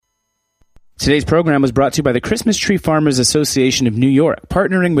Today's program was brought to you by the Christmas Tree Farmers Association of New York,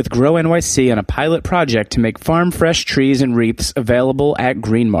 partnering with Grow NYC on a pilot project to make farm-fresh trees and wreaths available at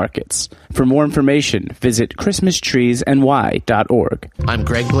green markets. For more information, visit ChristmasTreesNY.org. I'm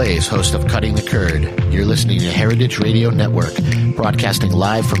Greg Blaze, host of Cutting the Curd. You're listening to Heritage Radio Network, broadcasting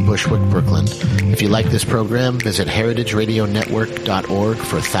live from Bushwick, Brooklyn. If you like this program, visit heritageradionetwork.org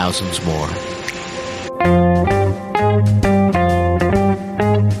for thousands more.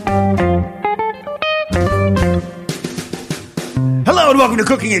 Hello and welcome to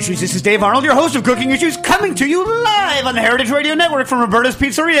Cooking Issues. This is Dave Arnold, your host of Cooking Issues, coming to you live on the Heritage Radio Network from Roberta's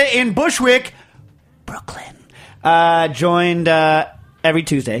Pizzeria in Bushwick, Brooklyn. Joined every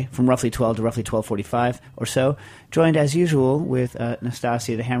Tuesday from roughly 12 to roughly 12:45 or so. Joined as usual with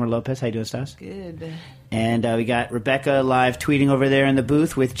Nastasia the Hammer Lopez. How you doing, Stas? Good. And we got Rebecca live tweeting over there in the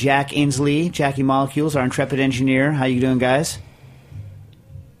booth with Jack Inslee, Jackie Molecules, our intrepid engineer. How you doing, guys?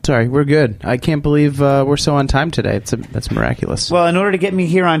 Sorry, we're good. I can't believe we're so on time today. That's miraculous. Well, in order to get me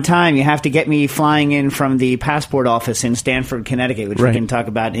here on time, you have to get me flying in from the passport office in Stamford, Connecticut, which we can talk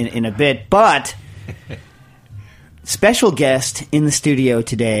about in a bit. But special guest in the studio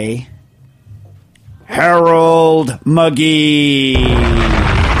today, Harold Muggy.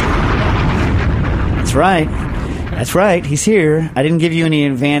 That's right. He's here. I didn't give you any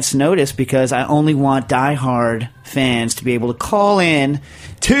advance notice because I only want diehard fans to be able to call in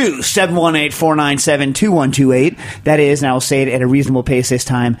to 718-497-2128. That is, and I will say it at a reasonable pace this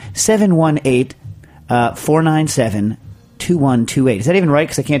time, 718-497-2128. Is that even right?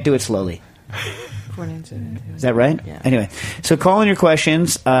 Because I can't do it slowly. 497. Is that right? Yeah. Anyway, so call in your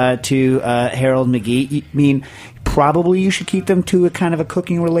questions to Harold McGee. I mean, probably you should keep them to a kind of a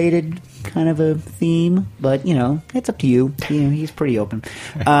cooking-related kind of a theme, but, you know, it's up to you. You know, he's pretty open.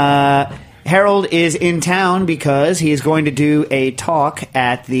 Harold is in town because he is going to do a talk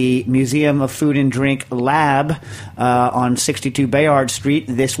at the Museum of Food and Drink Lab on 62 Bayard Street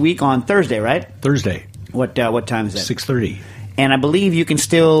this week on Thursday, right? Thursday. What time is that? 6:30. And I believe you can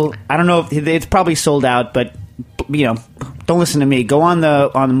still, I don't know if it's probably sold out, but, you know, don't listen to me. Go on the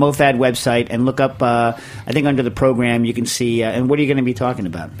MoFad website and look up, I think under the program you can see, and what are you going to be talking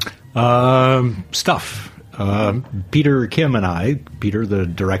about? Stuff. Peter Kim and I, Peter, the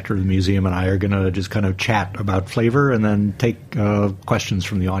director of the museum, and I are going to just kind of chat about flavor and then take questions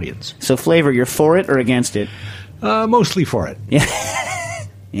from the audience. So flavor, you're for it or against it? Mostly for it. Yeah.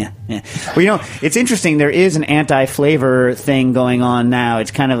 Yeah. Well, you know, it's interesting. There is an anti-flavor thing going on now.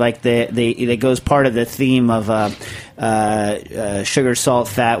 It's kind of like it goes part of the theme of sugar, salt,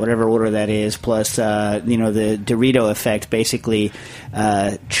 fat, whatever order that is, plus the Dorito effect, basically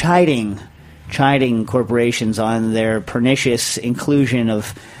chiding corporations on their pernicious inclusion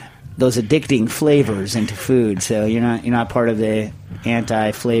of those addicting flavors into food. So you're not part of the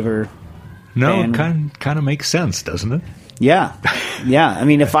anti-flavor. No, it kind of makes sense, doesn't it? Yeah. I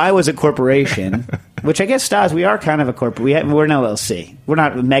mean, if I was a corporation, which I guess, Stas, we are kind of a corporation. We're an LLC. We're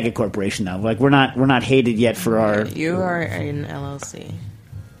not a mega corporation, though. Like we're not hated yet for our. You are an LLC.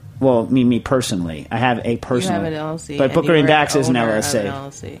 Well, me personally, I have a personal. You have an LLC, but Booker and Dax is an LLC.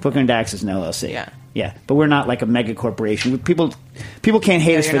 LLC. Booker and Dax is an LLC. Yeah. But we're not like a mega corporation. People can't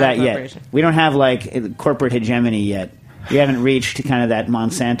hate us for that yet. We don't have like corporate hegemony yet. We haven't reached kind of that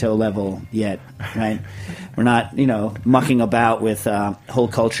Monsanto level yet, right? We're not, mucking about with whole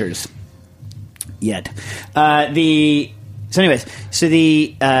cultures yet. Where was I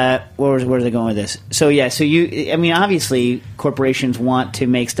going with this? So obviously corporations want to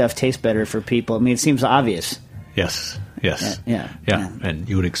make stuff taste better for people. I mean, it seems obvious. Yes. Yeah. And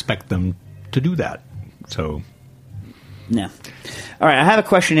you would expect them to do that. So. No. All right, I have a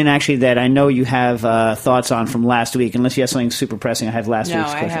question in actually that I know you have thoughts on from last week. Unless you have something super pressing, I have last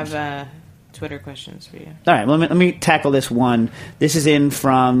week's questions. No, I have Twitter questions for you. All right, well, let me tackle this one. This is in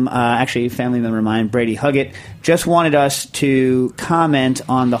from, actually, a family member of mine, Brady Huggett. Just wanted us to comment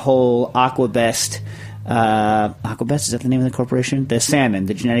on the whole Aquabest. Aquabest, is that the name of the corporation? The salmon,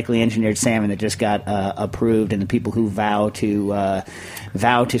 the genetically engineered salmon that just got approved, and the people who vow to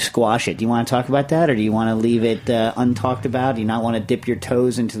squash it. Do you want to talk about that, or do you want to leave it untalked about? Do you not want to dip your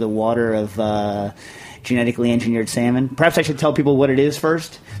toes into the water of genetically engineered salmon? Perhaps I should tell people what it is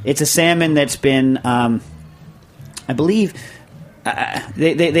first. It's a salmon that's been, I believe,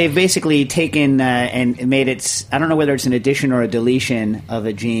 they've basically taken and made it. I don't know whether it's an addition or a deletion of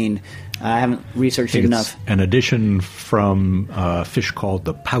a gene. I haven't researched it enough. An addition from a fish called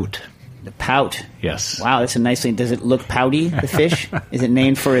the pout. The pout. Yes. Wow, that's a nice thing. Does it look pouty, the fish? Is it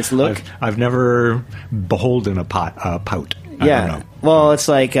named for its look? I've never beholden a pout. I don't know. Well, it's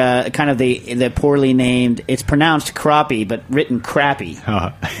like kind of the poorly named. It's pronounced crappie, but written crappy.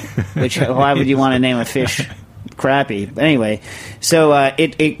 Which why would you want to name a fish crappy? But anyway, so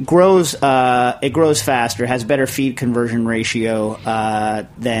it grows faster, has better feed conversion ratio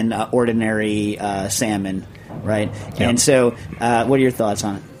than ordinary salmon, right? Yeah. And so, what are your thoughts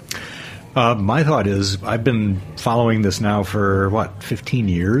on it? My thought is I've been following this now for, 15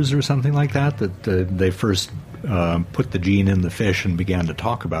 years or something like that they first put the gene in the fish and began to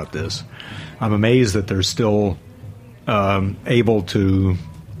talk about this. I'm amazed that they're still able to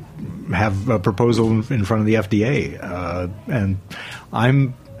have a proposal in front of the FDA. And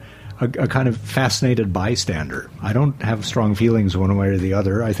I'm a kind of fascinated bystander. I don't have strong feelings one way or the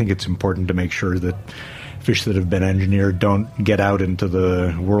other. I think it's important to make sure that fish that have been engineered don't get out into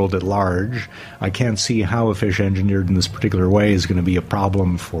the world at large. I can't see how a fish engineered in this particular way is going to be a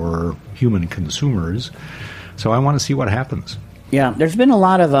problem for human consumers. So I want to see what happens. Yeah, there's been a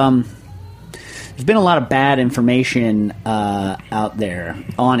lot of bad information out there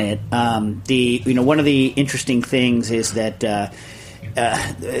on it. One of the interesting things is that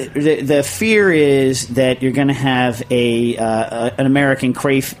the fear is that you're going to have an American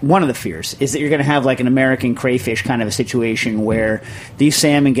crayfish. One of the fears is that you're going to have like an American crayfish kind of a situation where these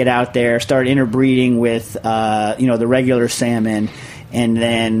salmon get out there, start interbreeding with the regular salmon, and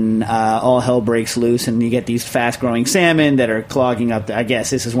then all hell breaks loose, and you get these fast-growing salmon that are clogging up. I guess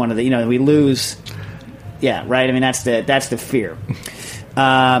this is one of the we lose. Yeah, right. I mean that's the fear.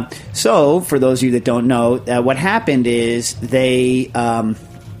 So, for those of you that don't know, what happened is these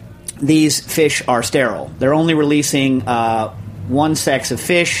fish are sterile. They're only releasing one sex of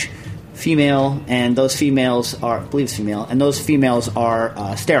fish, female, and those females are, I believe it's female, and those females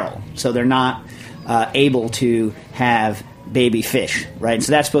are sterile. So they're not able to have baby fish, right?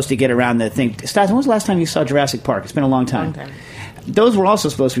 So that's supposed to get around the thing. Stas, when was the last time you saw Jurassic Park? It's been a long time. Those were also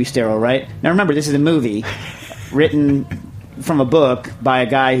supposed to be sterile, right? Now remember, this is a movie written from a book by a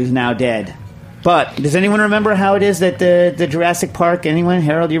guy who's now dead. But does anyone remember how it is that the Jurassic Park, anyone?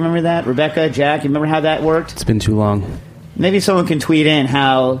 Harold, do you remember that? Rebecca, Jack, you remember how that worked? It's been too long. Maybe someone can tweet in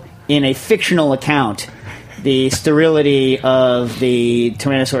how, in a fictional account, the sterility of the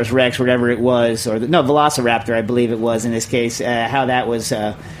Tyrannosaurus Rex, whatever it was, or Velociraptor, I believe it was in this case, how that was,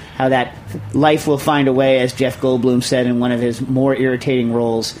 how that life will find a way, as Jeff Goldblum said in one of his more irritating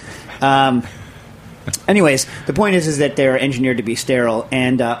roles. Anyways, the point is that they're engineered to be sterile,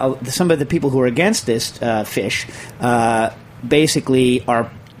 and some of the people who are against this fish basically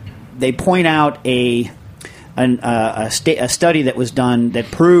they point out a study that was done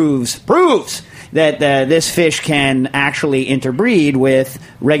that proves that this fish can actually interbreed with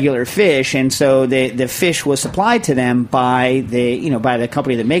regular fish, and so the fish was supplied to them by the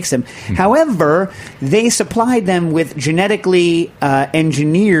company that makes them. However, they supplied them with genetically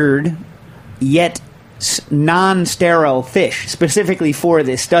engineered yet non-sterile fish specifically for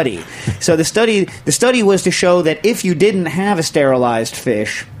this study. So the study was to show that if you didn't have a sterilized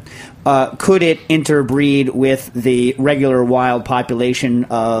fish, could it interbreed with the regular wild population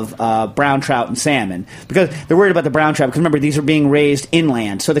of brown trout and salmon? Because they're worried about the brown trout, because remember, these are being raised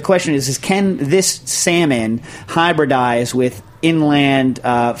inland. So the question is can this salmon hybridize with inland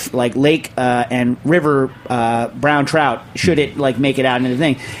like lake and river brown trout, should it like make it out into the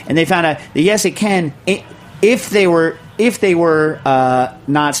thing? And they found out that yes, it can, if they were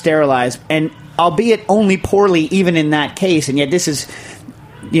not sterilized, and albeit only poorly even in that case. And yet this is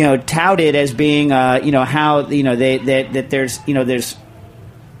touted as being how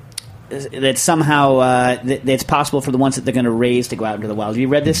that somehow that it's possible for the ones that they're going to raise to go out into the wild. Have you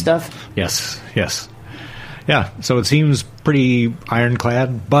read this stuff? Yes. Yeah, so it seems pretty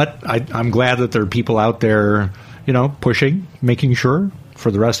ironclad, but I'm glad that there are people out there, pushing, making sure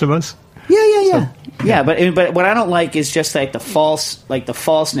for the rest of us. Yeah. But what I don't like is just like the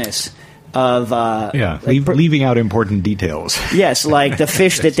falseness of leaving out important details. Yes, like the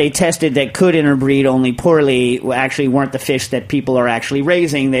fish that they tested that could interbreed only poorly actually weren't the fish that people are actually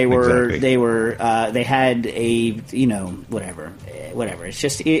raising. They were they had a whatever. It's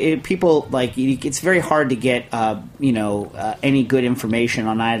just people like it's very hard to get any good information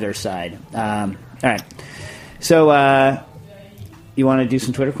on either side. All right, so you want to do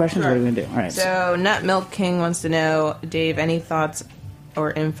some Twitter questions? Sure. What are we going to do? All right. So Nut Milk King wants to know, Dave, any thoughts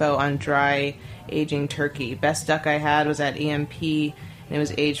or info on dry aging turkey? Best duck I had was at EMP, and it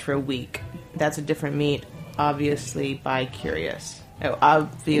was aged for a week. That's a different meat, obviously, bi-curious. Oh,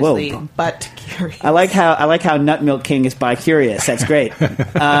 obviously, Whoa. but curious. I like how Nut Milk King is bi-curious. That's great.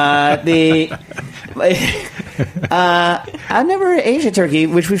 I've never aged a turkey,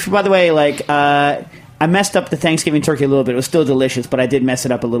 which by the way, I messed up the Thanksgiving turkey a little bit. It was still delicious, but I did mess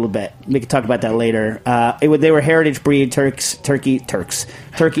it up a little bit. We can talk about that later. They were heritage breed turkeys,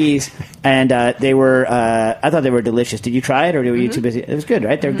 and they were. I thought they were delicious. Did you try it, or were you too busy? It was good,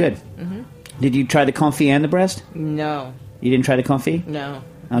 right? They're good. Mm-hmm. Did you try the confit and the breast? No. You didn't try the confit? No.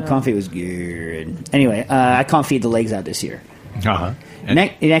 Confit was good. Anyway, I confit the legs out this year. Uh-huh.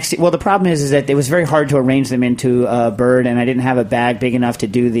 Next, well, the problem is that it was very hard to arrange them into a bird, and I didn't have a bag big enough to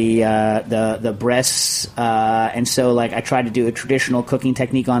do the breasts, and so like I tried to do a traditional cooking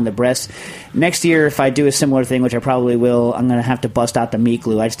technique on the breasts. Next year, if I do a similar thing, which I probably will, I'm going to have to bust out the meat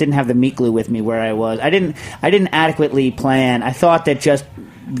glue. I just didn't have the meat glue with me where I was. I didn't adequately plan. I thought that just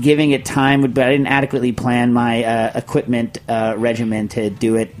giving it time would, but I didn't adequately plan my equipment regimen to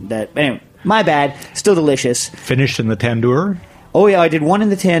do it. Anyway, my bad. Still delicious. Finished in the tandoor? Oh, yeah, I did one in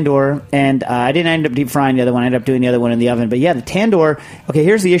the tandoor, and I didn't end up deep frying the other one. I ended up doing the other one in the oven. But, yeah, the tandoor... Okay,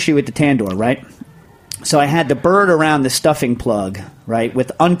 here's the issue with the tandoor, right? So I had the bird around the stuffing plug, right,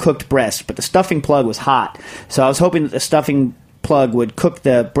 with uncooked breast, but the stuffing plug was hot. So I was hoping that the stuffing plug would cook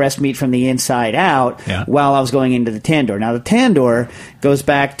the breast meat from the inside out while I was going into the tandoor. Now, the tandoor goes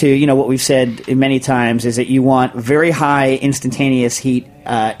back to, what we've said many times, is that you want very high instantaneous heat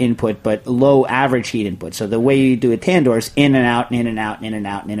input, but low average heat input. So the way you do a tandoor is in and out, and in and out, and in and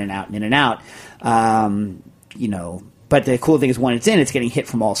out, and in and out, and in and out. But the cool thing is when it's in, it's getting hit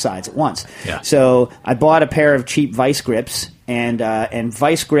from all sides at once. Yeah. So I bought a pair of cheap vice grips and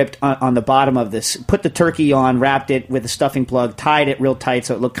vice gripped on the bottom of this, put the turkey on, wrapped it with a stuffing plug, tied it real tight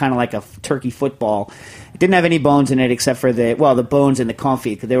so it looked kind of like a turkey football. It didn't have any bones in it except for the bones in the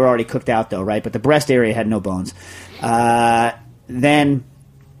confit, because they were already cooked out though, right? But the breast area had no bones. Then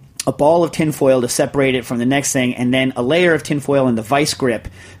a ball of tinfoil to separate it from the next thing, and then a layer of tinfoil in the vice grip,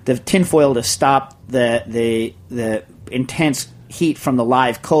 the tinfoil to stop the intense heat from the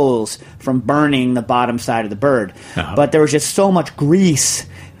live coals from burning the bottom side of the bird. Uh-huh. But there was just so much grease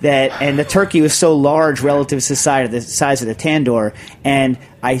and the turkey was so large relative to the size of the tandoor, and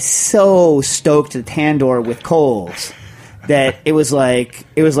I so stoked the tandoor with coals that it was like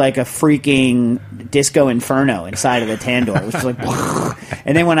a freaking disco inferno inside of the tandoor. It was just like,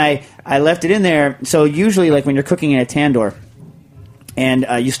 and then when I left it in there, so usually like when you're cooking in a tandoor, and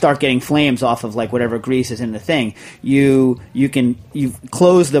you start getting flames off of like whatever grease is in the thing, you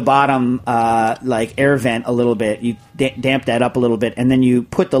close the bottom like air vent a little bit, you damp that up a little bit, and then you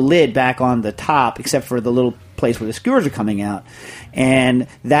put the lid back on the top, except for the little place where the skewers are coming out, and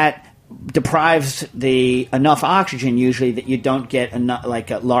that deprives enough oxygen usually that you don't get enough, like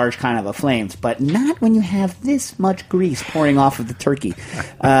a large kind of a flames, but not when you have this much grease pouring off of the turkey.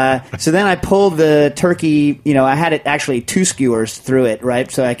 So then I pulled the turkey, I had it actually 2 skewers through it, right?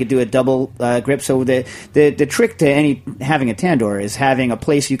 So I could do a double grip. So the trick to having a tandoor is having a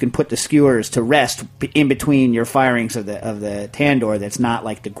place you can put the skewers to rest in between your firings of the tandoor that's not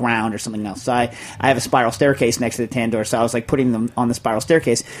like the ground or something else. So I have a spiral staircase next to the tandoor, so I was like putting them on the spiral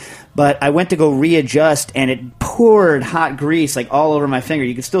staircase. But I went to go readjust, and it poured hot grease like all over my finger.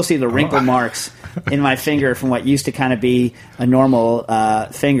 You could still see the wrinkle marks in my finger from what used to kind of be a normal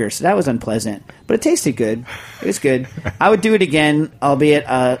finger. So that was unpleasant. But it tasted good. It was good. I would do it again, albeit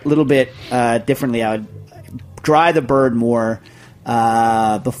a little bit differently. I would dry the bird more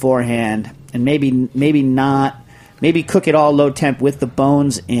beforehand, and maybe cook it all low temp with the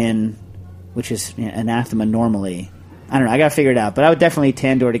bones in, which is anathema normally. I don't know. I got to figure it out. But I would definitely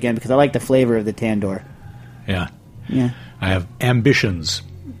tandoor it again because I like the flavor of the tandoor. Yeah. Yeah. I have ambitions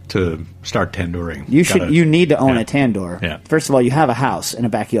to start tandooring. You need to own a tandoor. Yeah. First of all, you have a house and a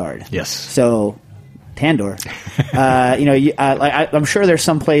backyard. Yes. So, tandoor. I'm sure there's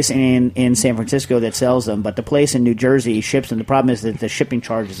some place in San Francisco that sells them, but the place in New Jersey ships them. The problem is that the shipping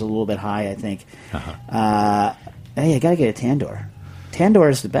charge is a little bit high, I think. Uh-huh. Hey, I got to get a tandoor.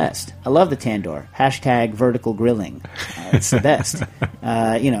 Tandoor is the best. I love the tandoor. # vertical grilling. It's the best.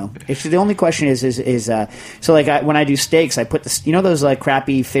 It's the only question is so like when I do steaks, I put those like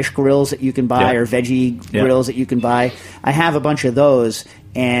crappy fish grills that you can buy or veggie grills that you can buy. I have a bunch of those,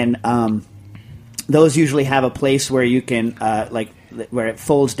 and those usually have a place where you can where it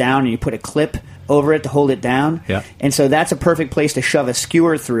folds down and you put a clip over it to hold it down. Yeah. And so that's a perfect place to shove a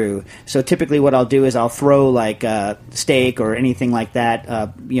skewer through. So typically what I'll do is I'll throw like steak or anything like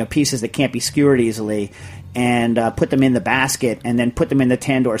that, pieces that can't be skewered easily, and put them in the basket and then put them in the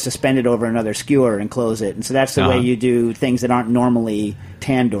tandoor suspended over another skewer and close it. And so that's the way you do things that aren't normally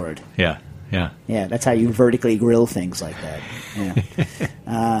tandoored. Yeah. Yeah. Yeah, that's how you vertically grill things like that. Yeah.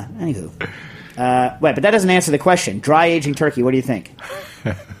 Anywho. But that doesn't answer the question. Dry aging turkey, what do you think?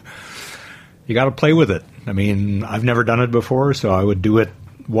 You got to play with it. I mean, I've never done it before, so I would do it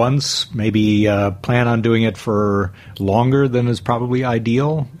once, maybe plan on doing it for longer than is probably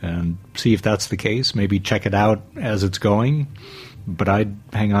ideal, and see if that's the case. Maybe check it out as it's going. But I'd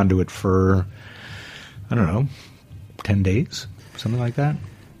hang on to it for, 10 days, something like that.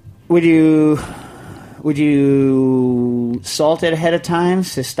 Would you salt it ahead of time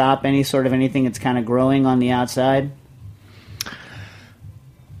to stop any sort of anything that's kind of growing on the outside?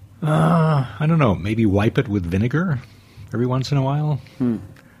 I don't know. Maybe wipe it with vinegar every once in a while.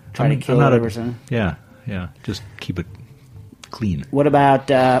 Try to kill it or something? Yeah. Just keep it clean. What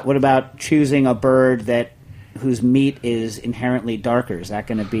about choosing a bird whose meat is inherently darker? Is that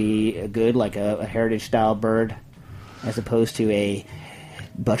going to be good, like a heritage-style bird, as opposed to a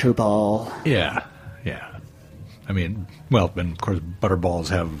butterball? Yeah. I mean, well, and of course, butterballs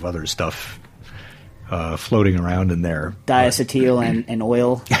have other stuff floating around in there. Diacetyl and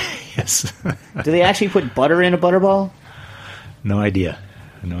oil? Yes. Do they actually put butter in a butterball? No idea.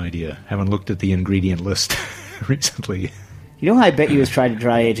 Haven't looked at the ingredient list recently. You know who I bet you has tried to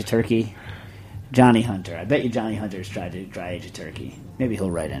dry age a turkey? Johnny Hunter. I bet you Johnny Hunter's tried to dry age a turkey. Maybe he'll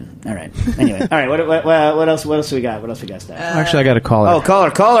write in. All right. Anyway. All right. What else? What else do we got? What else we got, Steph? Actually, I got a caller. Oh,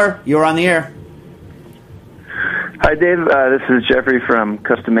 caller. You're on the air. Hi, Dave. This is Jeffrey from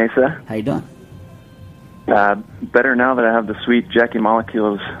Costa Mesa. How you doing? Better now that I have the sweet Jackie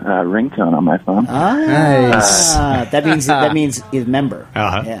Molecules ringtone on my phone. Nice. That means he's a member.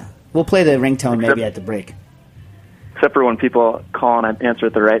 Uh-huh. Yeah. We'll play the ringtone maybe at the break. Except for when people call and I answer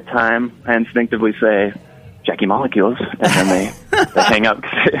at the right time, I instinctively say, Jackie Molecules, and then they hang up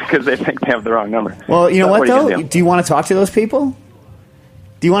because they think they have the wrong number. Well, you know what though? Do you want to talk to those people?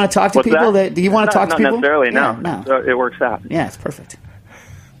 Do you want to talk to What's people? that? Do you want to talk to people? Not necessarily, Yeah, no. So it works out. Yeah, it's perfect.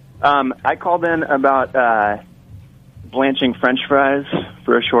 I called in about blanching French fries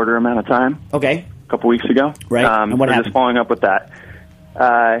for a shorter amount of time. Okay. A couple weeks ago. Right. And what happened? Just following up with that.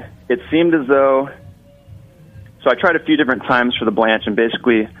 It seemed as though... So I tried a few different times for the blanch and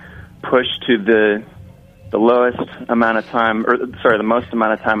basically pushed to the lowest amount of time, the most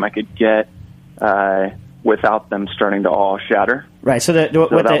amount of time I could get without them starting to all shatter. Right. So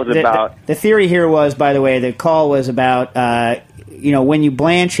the theory here was, by the way, the call was about, when you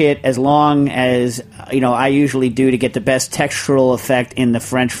blanch it, as long as, I usually do to get the best textural effect in the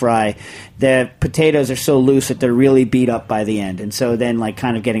French fry, the potatoes are so loose that they're really beat up by the end. And so then,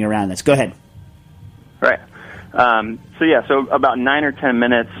 kind of getting around this. Go ahead. Right. So about 9 or 10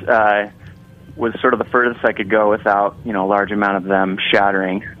 minutes was sort of the furthest I could go without, a large amount of them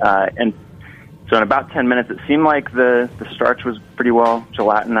shattering. And so in about 10 minutes, it seemed like the starch was pretty well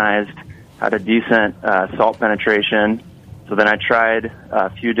gelatinized, had a decent salt penetration. So then I tried a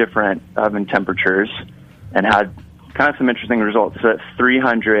few different oven temperatures and had kind of some interesting results. So at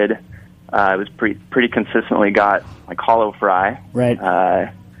 300, it was pretty consistently got hollow fry. Right.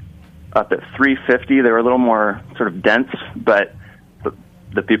 Up at 350, they were a little more sort of dense, but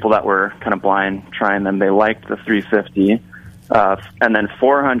the people that were kind of blind trying them, they liked the 350. And then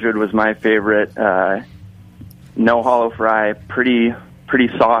 400 was my favorite. No hollow fry, pretty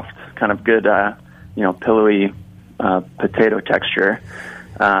soft, kind of good, pillowy potato texture.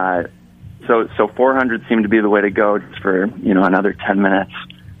 So 400 seemed to be the way to go, just for another 10 minutes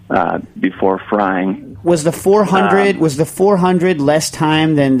before frying. Was the 400 less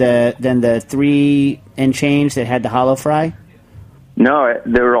time than the 3 and change that had the hollow fry? No,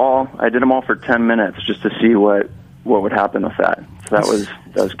 they were all. I did them all for 10 minutes just to see what would happen with that. So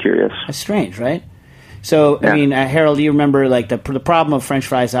that was curious. That's strange, right? So yeah. I mean, Harold, do you remember the problem of French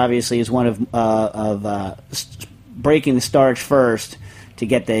fries? Obviously, is one of breaking the starch first to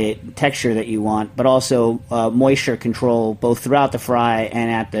get the texture that you want, but also moisture control both throughout the fry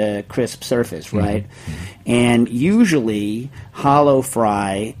and at the crisp surface, right? Mm-hmm. And usually, hollow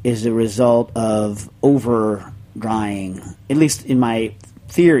fry is the result of over drying. At least in my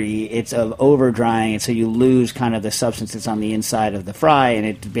theory, it's of over drying, and so you lose kind of the substance that's on the inside of the fry, and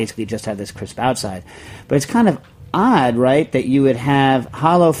it basically just have this crisp outside. But it's kind of odd, right, that you would have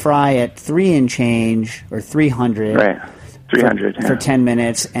hollow fry at 3 and change or 300. Right. 300 for 10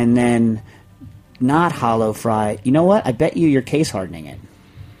 minutes, and then not hollow fry. You know what? I bet you're case hardening it.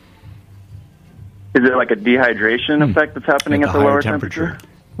 Is it like a dehydration effect that's happening at the lower temperature?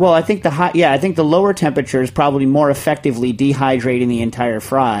 Well, I think the lower temperature is probably more effectively dehydrating the entire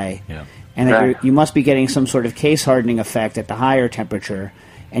fry. Yeah. And you must be getting some sort of case hardening effect at the higher temperature,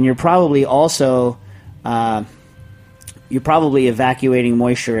 and you're probably also evacuating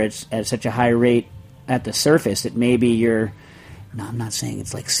moisture at such a high rate at the surface that maybe you're. No, I'm not saying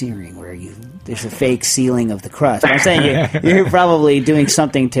it's like searing where there's a fake sealing of the crust. I'm saying you're probably doing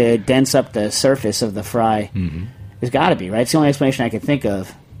something to dense up the surface of the fry. Mm-hmm. There's got to be, right? It's the only explanation I can think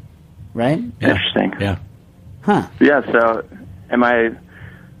of. right? Interesting. Yeah. Huh. Yeah. So, am I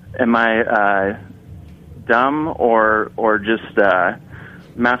dumb or just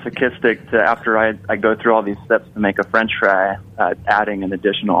masochistic to, after I go through all these steps to make a French fry, adding an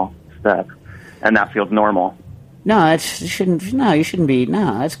additional step, and that feels normal? No, you shouldn't be.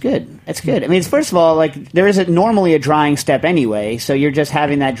 No, that's good. That's good. I mean, first of all, like, there isn't normally a drying step anyway, so you're just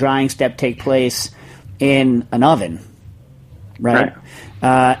having that drying step take place in an oven, right?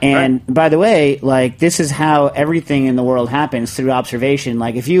 And by the way, like, this is how everything in the world happens, through observation.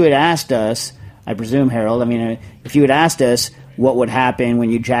 Like, if you had asked us, I presume, Harold, if you had asked us what would happen when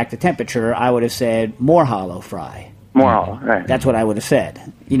you jack the temperature, I would have said more hollow fry. More hollow, right. That's what I would have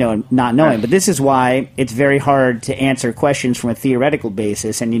said, not knowing. But this is why it's very hard to answer questions from a theoretical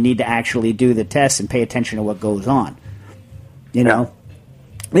basis, and you need to actually do the tests and pay attention to what goes on.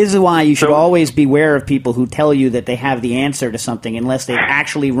 This is why you should always beware of people who tell you that they have the answer to something unless they've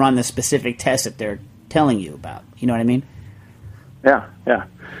actually run the specific test that they're telling you about. You know what I mean? Yeah.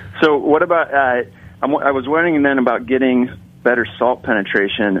 So what about, I was wondering then about getting better salt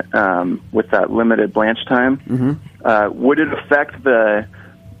penetration with that limited blanch time. Mm-hmm. Would it affect the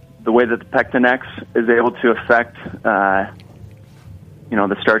way that the Pectinex is able to affect the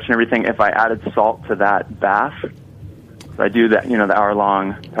starch and everything if I added salt to that bath? So I do that, the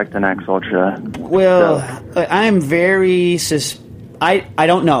hour-long Pectinex Ultra. Well, I'm very I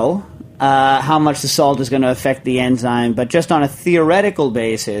don't know how much the salt is going to affect the enzyme, but just on a theoretical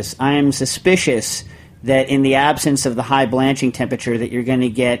basis, I am suspicious that in the absence of the high blanching temperature that you're going to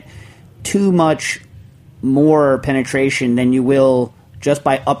get too much more penetration than you will just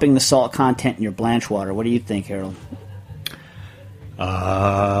by upping the salt content in your blanch water. What do you think, Harold?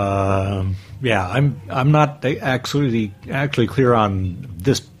 Yeah, I'm not actually clear on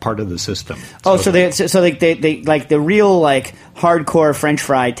this part of the system. Oh, so they like the real, like, hardcore French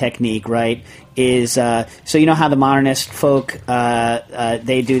fry technique, right? Is so you know how the modernist folk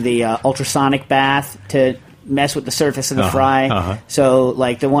they do the ultrasonic bath to mess with the surface of the fry. So,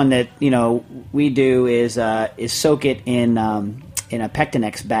 like, the one that we do is soak it in a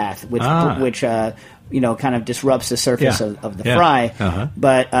Pectinex bath, which kind of disrupts the surface of the fry.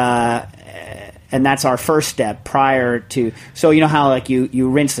 But and that's our first step prior to. So you know how, like, you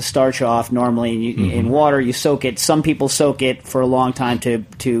rinse the starch off normally in water, you soak it. Some people soak it for a long time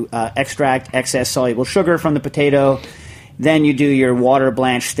to extract excess soluble sugar from the potato. Then you do your water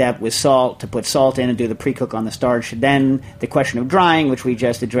blanch step with salt to put salt in and do the pre-cook on the starch. Then the question of drying, which we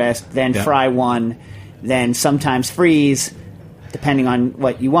just addressed. Then fry one. Then sometimes freeze, depending on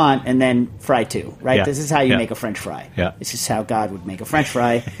what you want, and then fry two, right? Yeah. This is how you make a French fry. Yeah. This is how God would make a French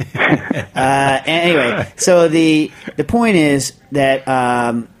fry. Anyway, so the point is that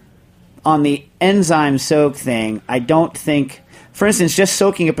on the enzyme soak thing, I don't think, for instance, just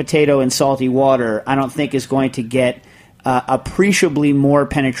soaking a potato in salty water, I don't think is going to get appreciably more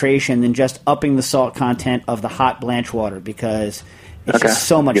penetration than just upping the salt content of the hot blanch water, because it's just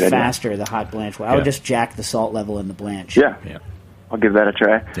so much faster, the hot blanch water. I would just jack the salt level in the blanch. Yeah. I'll give that a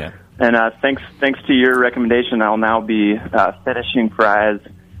try. Yeah. And thanks to your recommendation, I'll now be finishing fries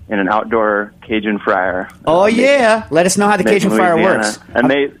in an outdoor Cajun fryer. Oh, yeah. Let us know how the Cajun fryer works. And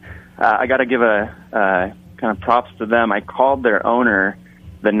I got to give a kind of props to them. I called their owner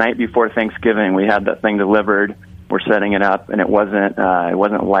the night before Thanksgiving. We had that thing delivered. We're setting it up, and it wasn't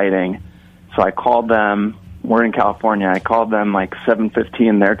lighting. So I called them. We're in California. I called them like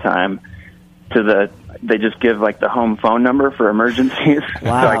 7:15 their time they just give, like, the home phone number for emergencies.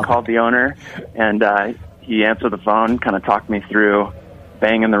 Wow. So I called the owner, and he answered the phone, kind of talked me through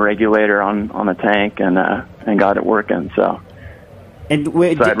banging the regulator on the tank, and got it working. So, I'd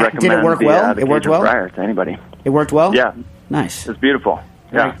recommend did it work well? It worked well? Fryer to anybody. It worked well? Yeah. Nice. It's beautiful.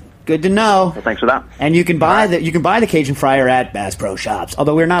 Yeah. Right. Good to know. Well, thanks for that. And you can buy the Cajun fryer at Bass Pro Shops,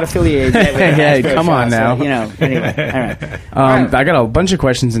 although we're not affiliated with Bass Pro come Shops, on now. So, anyway, all right. I got a bunch of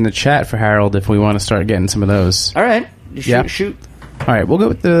questions in the chat for Harold if we want to start getting some of those. All right. Shoot. All right, we'll go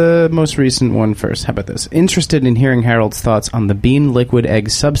with the most recent one first. How about this? Interested in hearing Harold's thoughts on the bean liquid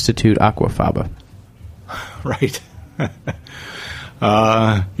egg substitute aquafaba. Right.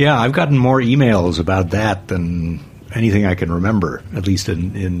 I've gotten more emails about that than anything I can remember, at least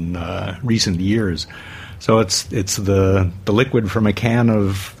in recent years. So it's the liquid from a can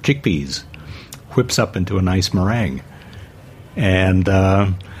of chickpeas whips up into a nice meringue. And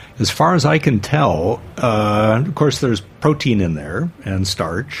as far as I can tell, of course there's protein in there and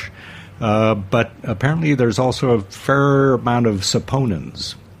starch, but apparently there's also a fair amount of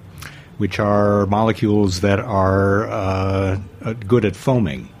saponins, which are molecules that are good at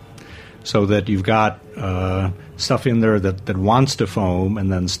foaming. so that you've got stuff in there that wants to foam,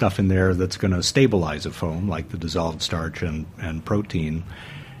 and then stuff in there that's going to stabilize a foam, like the dissolved starch and protein.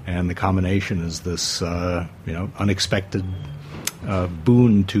 And the combination is this unexpected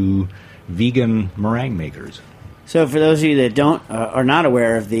boon to vegan meringue makers. So for those of you that are not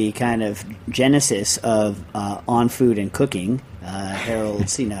aware of the kind of genesis of On Food and Cooking,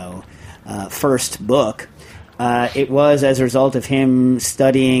 Harold's first book, it was as a result of him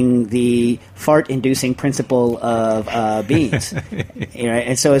studying the fart-inducing principle of beans.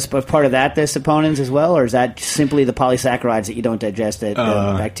 And so is part of that the saponins as well, or is that simply the polysaccharides that you don't digest that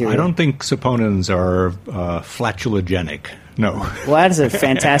bacteria? I don't think saponins are flatulogenic. No. Well, that is a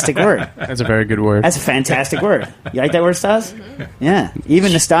fantastic word. That's a very good word. That's a fantastic word. You like that word, Stas? Yeah.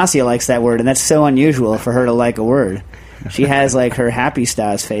 Even Nastasia likes that word, and that's so unusual for her to like a word. She has like her happy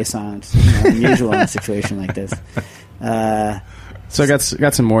Stas face on. It's unusual in a situation like this. So I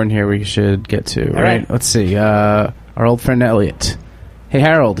got some more in here we should get to. All right. Let's see. Our old friend Elliot. Hey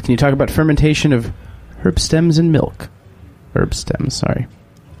Harold, can you talk about fermentation of herb stems in milk? Herb stems, sorry.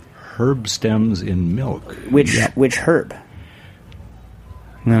 Herb stems in milk. Which herb?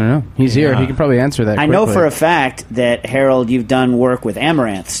 I don't know. He's here. He can probably answer that I quickly. know for a fact that, Harold, you've done work with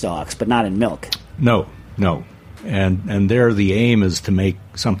amaranth stalks, but not in milk. No. And there the aim is to make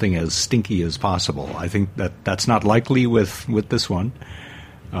something as stinky as possible. I think that's not likely with this one.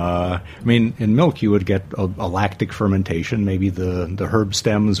 In milk you would get a lactic fermentation. Maybe the herb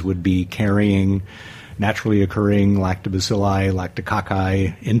stems would be carrying naturally occurring lactobacilli,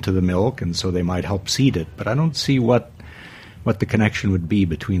 lactococci into the milk, and so they might help seed it. But I don't see what the connection would be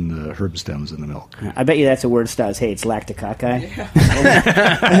between the herb stems and the milk. I bet you that's a word Stas hates, lactococci.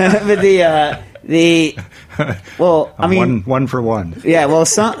 But one for one. Yeah, well,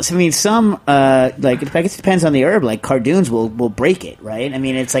 some like I guess it depends on the herb. Like cardoons will break it, right? I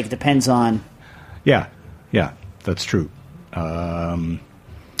mean, it's like it depends on. Yeah, that's true.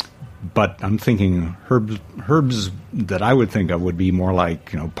 But I'm thinking herbs that I would think of would be more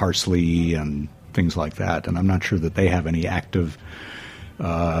like parsley and things like that, and I'm not sure that they have any active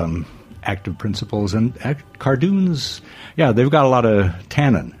principles. And cardoons, they've got a lot of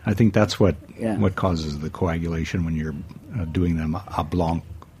tannin. I think that's what causes the coagulation when you're doing them a blanc.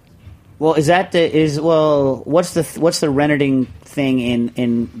 Well, what's the renneting thing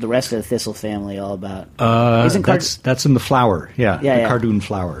in the rest of the thistle family all about? That's in the flour. The cardoon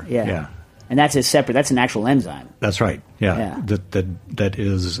flour. Yeah. And that's that's an actual enzyme. That's right. Yeah. That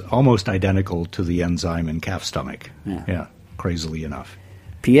is almost identical to the enzyme in calf stomach. Yeah. Crazily enough.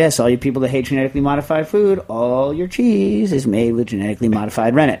 P.S. All you people that hate genetically modified food, all your cheese is made with genetically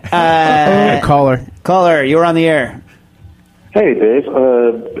modified rennet. Caller, you're on the air. Hey, Dave.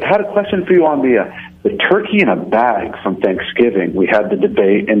 Had a question for you on the turkey in a bag from Thanksgiving. We had the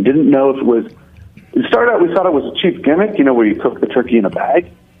debate and didn't know if it was. It started out, we thought it was a cheap gimmick, where you cook the turkey in a bag.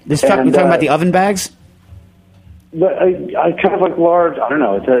 You're talking about the oven bags? But I kind of like large. I don't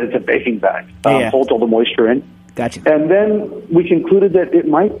know. It's a baking bag. Holds all the moisture in. Gotcha. And then we concluded that it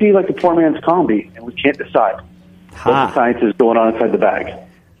might be like a poor man's combi, and we can't decide what the science is going on inside the bag.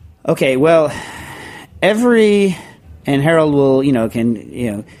 Okay, well, every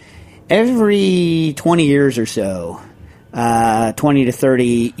 20 years or so, 20 to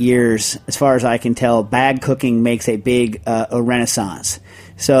 30 years, as far as I can tell, bag cooking makes a big a renaissance.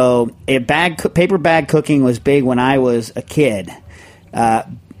 So paper bag cooking was big when I was a kid.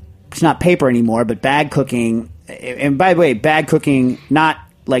 It's not paper anymore, but bag cooking. And by the way, bag cooking, not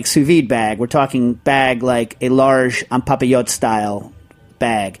like sous vide bag. We're talking bag like a large Papillote style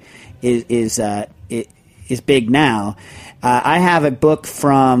bag is big now. I have a book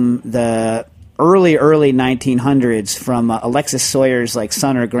from the early 1900s from Alexis Sawyer's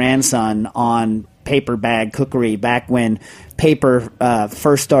son or grandson on paper bag cookery back when paper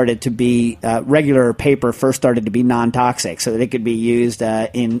first started to be regular paper first started to be non-toxic, so that it could be used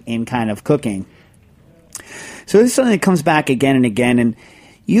in kind of cooking. So this is something that comes back again and again, and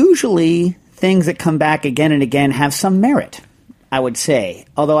usually things that come back again and again have some merit, I would say,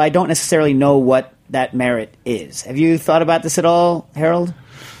 although I don't necessarily know what that merit is. Have you thought about this at all, Harold?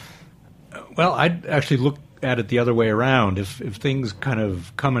 Well, I'd actually look at it the other way around. If things kind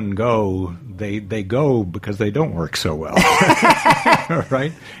of come and go, they go because they don't work so well,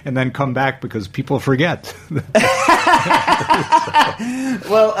 right? And then come back because people forget.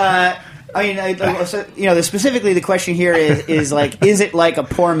 Well, specifically the question here is like, is it like a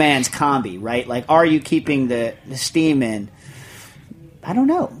poor man's combi, right? Like, are you keeping the steam in? I don't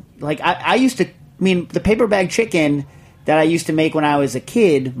know. Like, I used to, the paper bag chicken that I used to make when I was a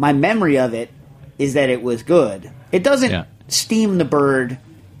kid, my memory of it is that it was good. It doesn't steam the bird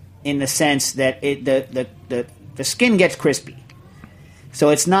in the sense that the skin gets crispy. So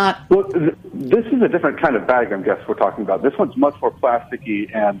it's not... Well, this is a different kind of bag, I guess, we're talking about. This one's much more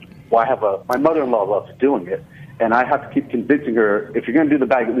plasticky, and my mother-in-law loves doing it, and I have to keep convincing her, if you're going to do the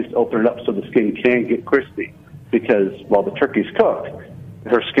bag, at least open it up so the skin can get crispy, because while the turkey's cooked,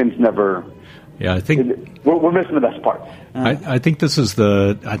 her skin's never... Yeah, I think... We're missing the best part. I think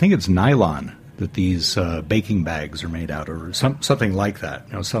I think it's nylon that these baking bags are made out of, or something like that.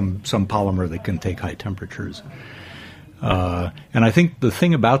 Some polymer that can take high temperatures. And I think the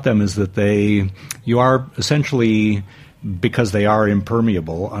thing about them is that you are essentially, because they are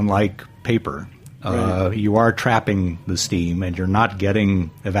impermeable, unlike paper, you are trapping the steam, and you're not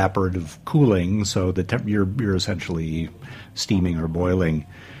getting evaporative cooling, so you're essentially steaming or boiling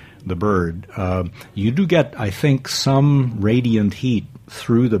the bird. You do get, I think, some radiant heat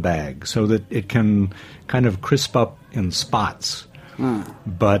through the bag, so that it can kind of crisp up in spots.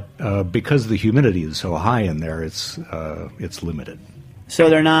 But because the humidity is so high in there, it's limited. So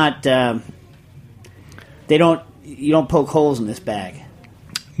they're not. You don't poke holes in this bag.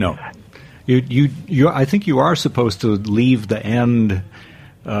 No, you. I think you are supposed to leave the end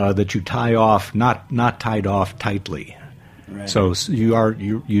that you tie off not tied off tightly. Right. So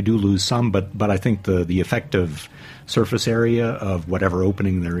you do lose some, but I think the effective surface area of whatever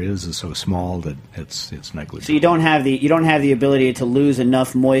opening there is so small that it's negligible. So you don't have the ability to lose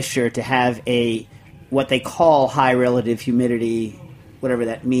enough moisture to have what they call high relative humidity, whatever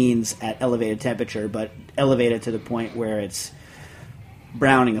that means, at elevated temperature, but elevated to the point where it's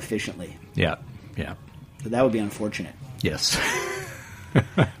browning efficiently. Yeah. So that would be unfortunate. Yes.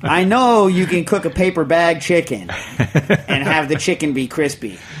 I know you can cook a paper bag chicken and have the chicken be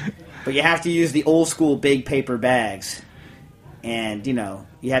crispy, but you have to use the old school big paper bags, and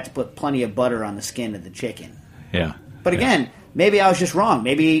you have to put plenty of butter on the skin of the chicken. Yeah. But again, maybe I was just wrong.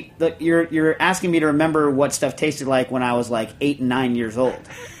 Maybe you're asking me to remember what stuff tasted like when I was like 8 and 9 years old.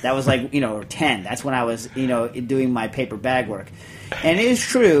 That was like or 10. That's when I was doing my paper bag work, and it is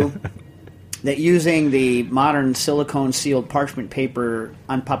true that using the modern silicone-sealed parchment paper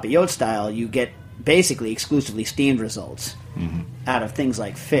on papillote style, you get basically exclusively steamed results out of things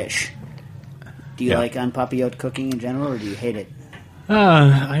like fish. Do you like on papillote cooking in general, or do you hate it?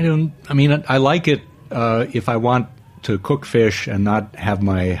 I don't. I mean, I like it if I want to cook fish and not have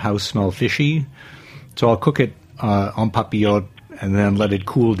my house smell fishy. So I'll cook it on papillote and then let it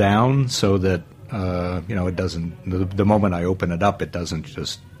cool down so that it doesn't. The moment I open it up, it doesn't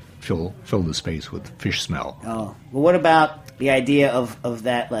just fill the space with fish smell. Oh, well, what about the idea of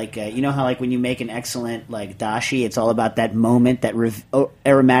that? Like, how like when you make an excellent like dashi, it's all about that moment, that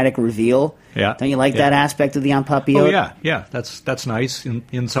aromatic reveal. Yeah, don't you like that aspect of the en papillote? Oh yeah, that's nice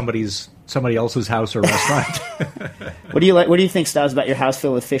in somebody else's house or restaurant. What do you like? What do you think, Styles, about your house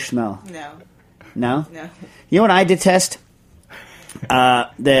filled with fish smell? No. You know what I detest?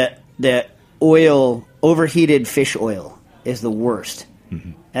 The oil, overheated fish oil is the worst.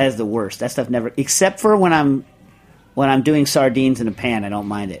 Mm-hmm. That is the worst. That stuff never, except for when I'm doing sardines in a pan, I don't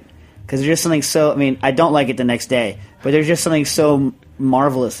mind it. Because there's just something so, I don't like it the next day, but there's just something so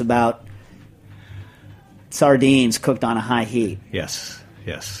marvelous about sardines cooked on a high heat. Yes.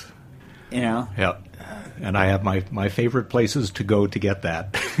 Yeah. And I have my favorite places to go to get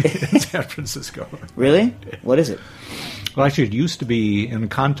that in San Francisco. Really? What is it? Well, actually, it used to be in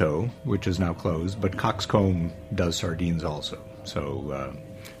Kanto, which is now closed, but Coxcomb does sardines also. So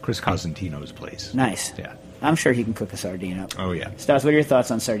Chris Cosentino's place. Nice. Yeah. I'm sure he can cook a sardine up. Oh, yeah. Stas, what are your thoughts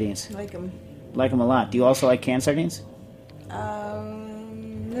on sardines? Like them. Like them a lot. Do you also like canned sardines?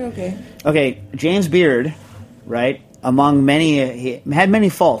 They're okay. Okay, James Beard, right, among many, he had many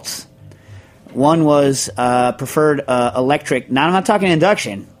faults. One was preferred electric. Now, I'm not talking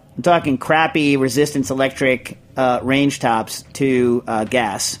induction. I'm talking crappy resistance electric range tops to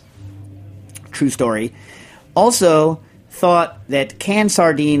gas. True story. Also thought that canned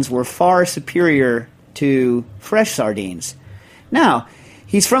sardines were far superior to fresh sardines. Now,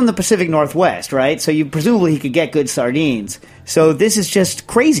 he's from the Pacific Northwest, right? So presumably he could get good sardines. So this is just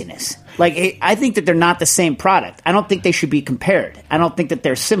craziness. Like, I think that they're not the same product. I don't think they should be compared. I don't think that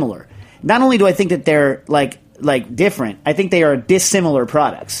they're similar. Not only do I think that they're like different, I think they are dissimilar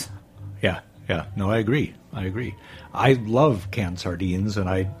products. Yeah. No, I agree. I love canned sardines, and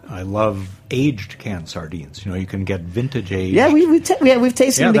I love aged canned sardines. You can get vintage aged. Yeah, we've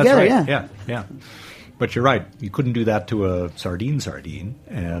tasted them together. Right. Yeah. But you're right. You couldn't do that to a sardine,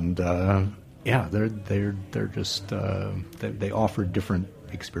 and they're just they offer different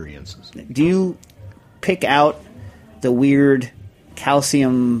experiences. Do you pick out the weird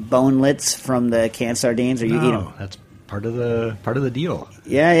calcium bonelets from the canned sardines, or you eat them? That's part of the deal.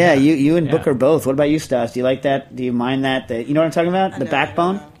 Yeah. You and Booker both. What about you, Stas? Do you like that? Do you mind that? You know what I'm talking about? The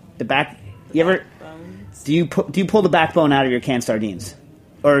backbone. The back. You ever? Do you pull the backbone out of your canned sardines,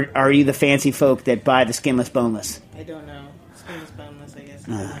 or are you the fancy folk that buy the skinless, boneless? I don't know. Skinless, boneless, I guess.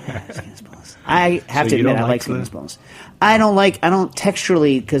 Skinless, boneless. I have to admit, I like skinless, boneless. I don't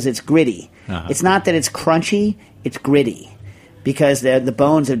texturally because it's gritty. It's not that it's crunchy; it's gritty because the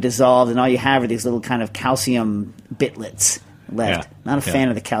bones have dissolved, and all you have are these little kind of calcium bitlets left. Not a fan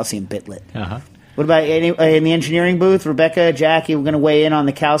of the calcium bitlet. What about in the engineering booth, Rebecca, Jackie? We're going to weigh in on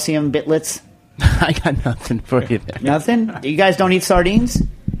the calcium bitlets. I got nothing for you there. Nothing? You guys don't eat sardines?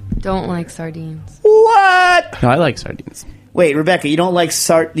 Don't like sardines. What? No, I like sardines. Wait, Rebecca, you don't like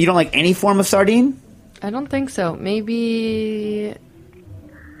you don't like any form of sardine? I don't think so. Maybe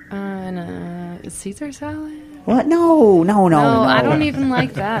Caesar salad? What? No. I don't even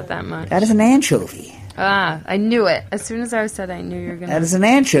like that much. That is an anchovy. I knew it. As soon as I said I knew you were going to... That is an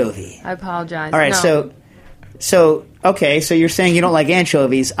anchovy. I apologize. All right, no. so you're saying you don't like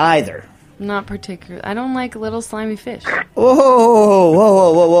anchovies either. Not particularly. I don't like little slimy fish.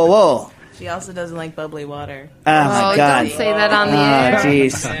 Whoa. She also doesn't like bubbly water. Oh, my God. Don't say that on the air.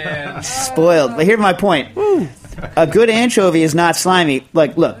 Jeez. Spoiled. But here's my point. A good anchovy is not slimy.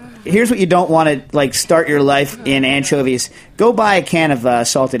 Like, look, here's what you don't want to, start your life in anchovies. Go buy a can of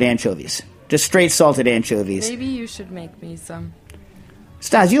salted anchovies. Just straight salted anchovies. Maybe you should make me some.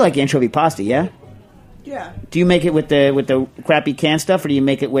 Stas, you like anchovy pasta, yeah? Yeah. Do you make it with the crappy canned stuff, or do you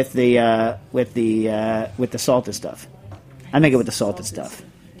make it with the salted stuff? I make it with the salted stuff. Do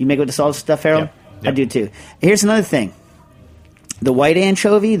you make it with the salted stuff, Harold? Yep. I do too. Here's another thing: the white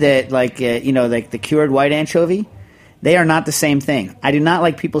anchovy, the cured white anchovy, they are not the same thing. I do not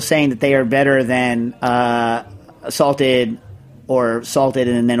like people saying that they are better than salted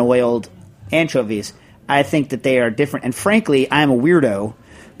and then oiled anchovies. I think that they are different, and frankly, I am a weirdo,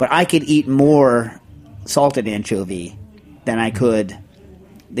 but I could eat more salted anchovy than I could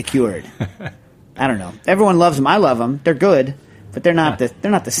the cured. I don't know. Everyone loves them. I love them. They're good, but they're not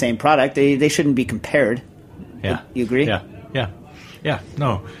the same product. They shouldn't be compared. Yeah. You agree? Yeah.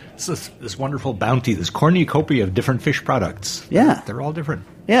 No. It's this wonderful bounty, this cornucopia of different fish products. Yeah. They're all different.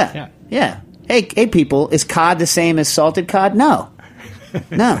 Yeah. Hey, people, is cod the same as salted cod? No.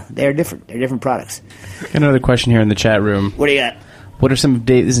 No, they're different. They're different products. Got another question here in the chat room. What do you got? What are some of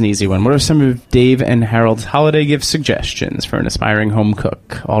Dave? This is an easy one. What are some of Dave and Harold's holiday gift suggestions for an aspiring home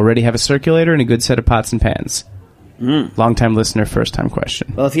cook? Already have a circulator and a good set of pots and pans. Long-time listener, first-time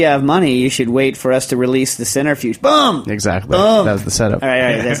question. Well, if you have money, you should wait for us to release the centrifuge. Boom! Exactly. Boom! That was the setup. All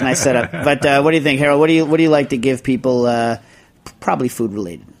right. That's a nice setup. But what do you think, Harold? What do you like to give people? Probably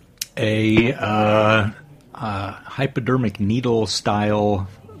food-related. A hypodermic needle style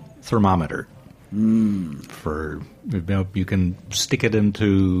thermometer. You can stick it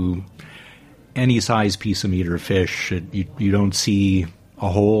into any size piece of meat or fish. You don't see a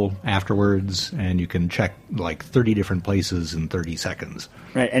hole afterwards, and you can check 30 different places in 30 seconds.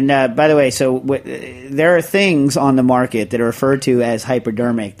 Right. And by the way, so there are things on the market that are referred to as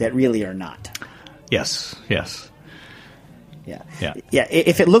hypodermic that really are not. Yes. Yeah.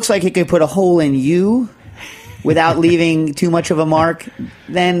 If it looks like it could put a hole in you without leaving too much of a mark,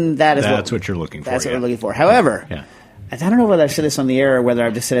 then that's what you're looking for. That's what we're looking for. However, I don't know whether I've said this on the air or whether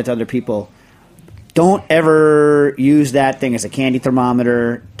I've just said it to other people. Don't ever use that thing as a candy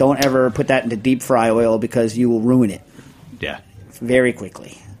thermometer. Don't ever put that into deep fry oil because you will ruin it. Yeah. Very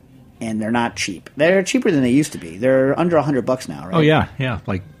quickly. And they're not cheap. They're cheaper than they used to be. They're under $100 now, right? Oh, yeah.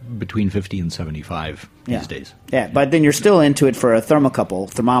 Between 50 and 75 these days. Yeah, but then you're still into it for a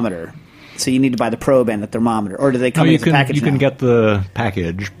thermometer. So you need to buy the probe and the thermometer, or do they come in the package? You can get the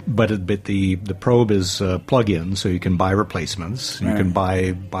package, but the probe is plug-in, so you can buy replacements. You can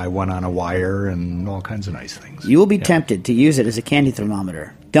buy one on a wire and all kinds of nice things. You will be tempted to use it as a candy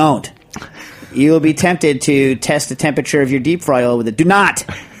thermometer. Don't. You will be tempted to test the temperature of your deep fry oil with it. Do not.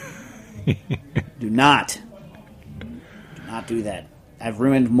 Do not do that. I've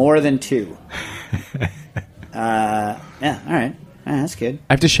ruined more than 2. All right. That's good.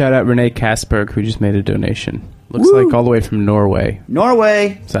 I have to shout out Renee Kasberg, who just made a donation. Looks like all the way from Norway.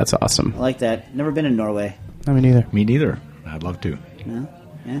 Norway! So that's awesome. I like that. Never been in Norway. No, me neither. Me neither. I'd love to. No?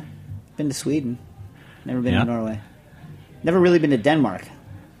 Yeah. Been to Sweden. Never been to Norway. Never really been to Denmark.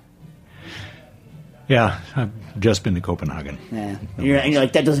 Yeah, I've just been to Copenhagen. Yeah. And you're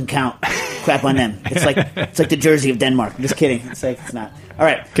like, that doesn't count. Crap on them. It's like the jersey of Denmark. I'm just kidding. It's not. All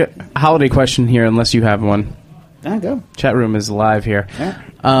right. Good. Holiday question here, unless you have one. Go. Chat room is live here. Yeah.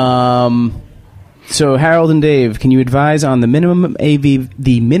 So, Harold and Dave, can you advise on the minimum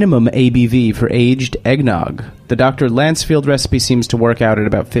ABV for aged eggnog? The Dr. Lansfield recipe seems to work out at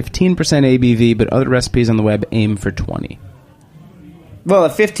about 15% ABV, but other recipes on the web aim for 20. Well,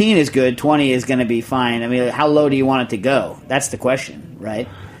 if 15 is good, 20 is going to be fine. I mean, how low do you want it to go? That's the question, right?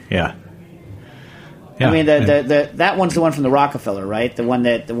 Yeah. I mean, that one's the one from the Rockefeller, right? The one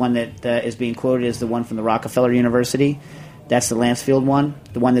that is being quoted is the one from the Rockefeller University. That's the Lansfield one,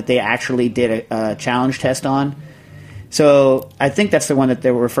 the one that they actually did a challenge test on. So I think that's the one that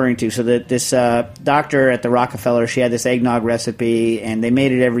they were referring to. So that this doctor at the Rockefeller, she had this eggnog recipe, and they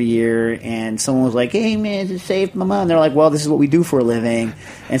made it every year. And someone was like, "Hey man, it saved my mom." And they're like, "Well, this is what we do for a living."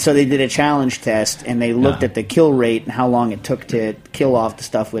 And so they did a challenge test, and they looked at the kill rate and how long it took to kill off the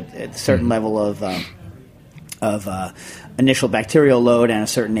stuff with a certain level of initial bacterial load and a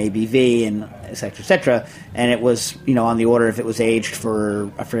certain ABV, and et cetera, and it was, on the order, if it was aged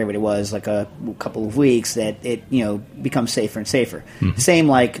for, I forget what it was, like a couple of weeks, that it, becomes safer and safer. Same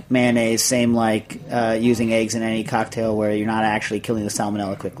like mayonnaise, same like using eggs in any cocktail where you're not actually killing the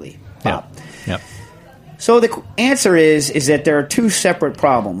salmonella quickly. Yeah. Yep. So the answer is that there are two separate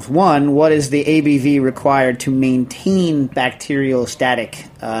problems. One, what is the ABV required to maintain bacteriostatic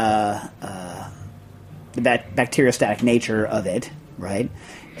the bacteriostatic nature of it, right?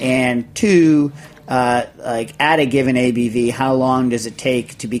 And two, like at a given ABV, how long does it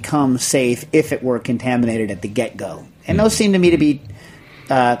take to become safe if it were contaminated at the get-go? And those seem to me to be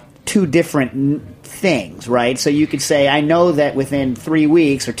two different things, right? So you could say, I know that within 3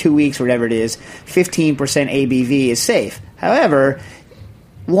 weeks or 2 weeks or whatever it is, 15% ABV is safe. However,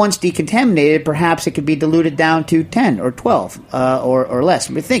 once decontaminated, perhaps it could be diluted down to 10 or 12 or less.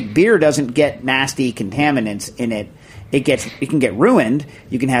 We think beer doesn't get nasty contaminants in it. It can get ruined.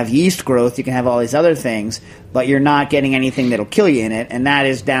 You can have yeast growth. You can have all these other things, but you're not getting anything that'll kill you in it, and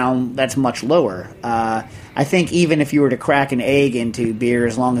that's much lower. I think even if you were to crack an egg into beer,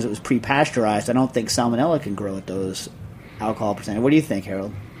 as long as it was pre-pasteurized, I don't think salmonella can grow at those alcohol percentages. What do you think,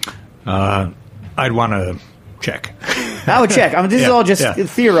 Harold? I'd want to check. I would check. I mean, this is all just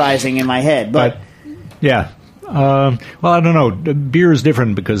theorizing in my head, but yeah. Well, I don't know. Beer is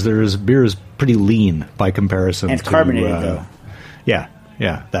different because beer is pretty lean by comparison. And it's carbonated, though. Yeah,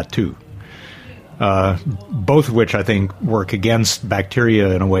 that too. Both of which I think work against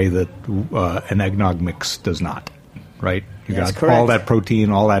bacteria in a way that an eggnog mix does not. Right? You got correct. all that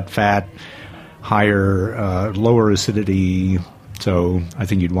protein, all that fat, higher, lower acidity. So I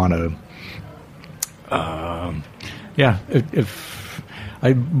think you'd want to.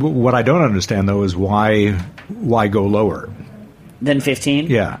 What I don't understand though is why go lower than 15?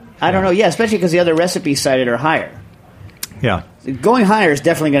 Yeah, I don't know. Yeah, especially because the other recipes cited are higher. Yeah, going higher is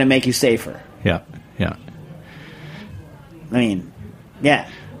definitely going to make you safer. Yeah. I mean, yeah.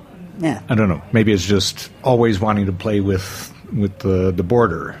 I don't know. Maybe it's just always wanting to play with the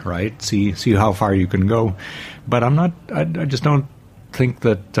border, right? See how far you can go. But I'm not. I just don't think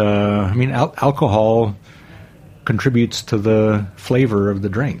that. Alcohol contributes to the flavor of the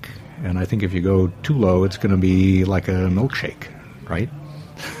drink, and I think if you go too low, it's going to be like a milkshake, right?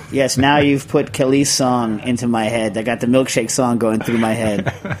 Yes, now you've put Kelly's song into my head. I got the milkshake song going through my head,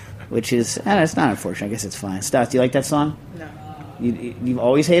 which is, it's not unfortunate. I guess it's fine. Stas, do you like that song? No. You've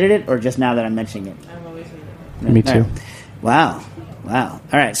always hated it, or just now that I'm mentioning it? I've always hated it. Me too. Right. Wow. All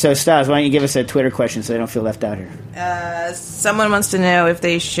right, so Stas, why don't you give us a Twitter question so they don't feel left out here? Someone wants to know if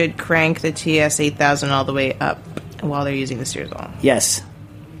they should crank the TS 8000 all the way up while they're using the Searsol. Yes.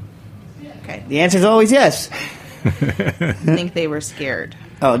 Okay. The answer is always yes. I think they were scared.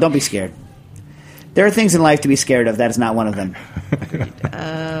 Oh, don't be scared. There are things in life to be scared of. That is not one of them.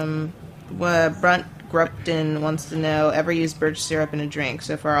 Brunt Grupton wants to know, ever used birch syrup in a drink?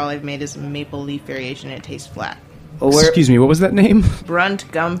 So far, all I've made is a maple leaf variation, and it tastes flat. Excuse me, what was that name?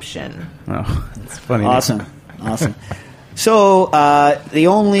 Brunt Gumption. Oh, that's funny. Awesome. So, the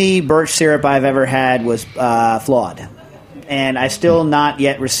only birch syrup I've ever had was flawed. And I still not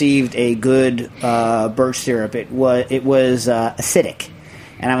yet received a good birch syrup. It was acidic.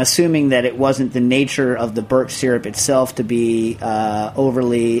 And I'm assuming that it wasn't the nature of the birch syrup itself to be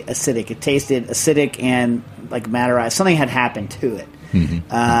overly acidic. It tasted acidic and like matterized. Something had happened to it.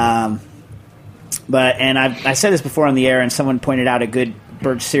 Mm-hmm. But I said this before on the air, and someone pointed out a good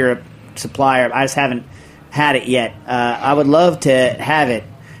birch syrup supplier. I just haven't had it yet. I would love to have it,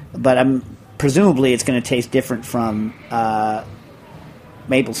 but presumably it's going to taste different from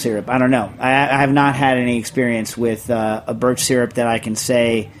maple syrup. I don't know. I have not had any experience with a birch syrup that I can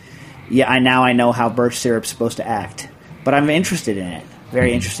say, I know how birch syrup's supposed to act. But I'm interested in it.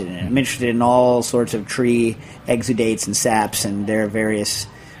 Very interested in it. I'm interested in all sorts of tree exudates and saps and their various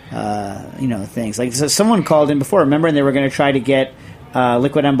things. Like so someone called in before, remember, and they were going to try to get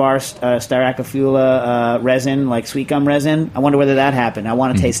liquid ambar Styracofula resin, like sweet gum resin. I wonder whether that happened. I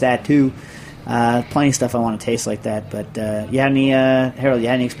want to taste that too. Plenty of stuff I want to taste like that. But you had any, Harold? You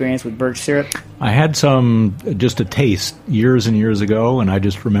had any experience with birch syrup? I had some, just a taste years and years ago, and I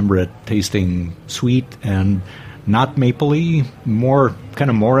just remember it tasting sweet and not mapley, more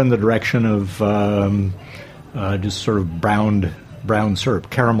in the direction of just sort of brown syrup,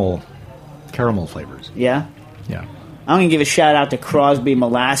 caramel flavors. Yeah. Yeah. I'm going to give a shout out to Crosby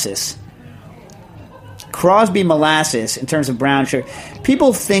Molasses. Crosby Molasses, in terms of brown sugar,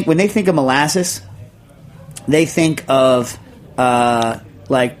 people think, when they think of molasses, they think of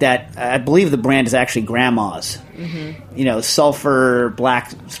like that. I believe the brand is actually Grandma's. Mm-hmm. Sulfur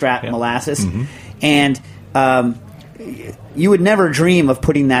black strap molasses. Mm-hmm. And you would never dream of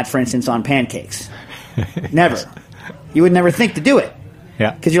putting that, for instance, on pancakes. Never. You would never think to do it.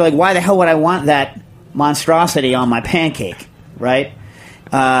 Yeah. Because you're like, why the hell would I want that monstrosity on my pancake, right?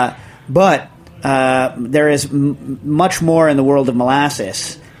 But there is much more in the world of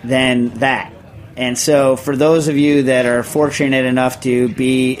molasses than that. And so for those of you that are fortunate enough to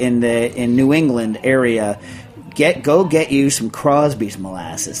be in New England area, go get you some Crosby's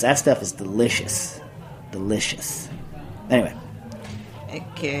molasses. That stuff is delicious. Delicious. Anyway.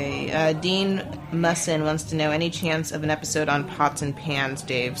 Okay. Dean Musson wants to know, any chance of an episode on pots and pans,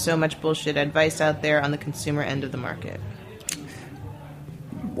 Dave? So much bullshit advice out there on the consumer end of the market.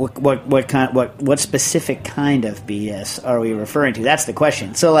 What specific kind of BS are we referring to? That's the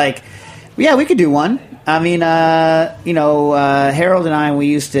question. So, like, yeah, we could do one. I mean, Harold and I, we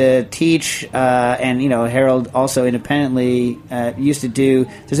used to teach, and Harold also independently used to do.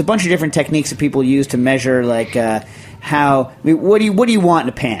 There's a bunch of different techniques that people use to measure, like what do you want in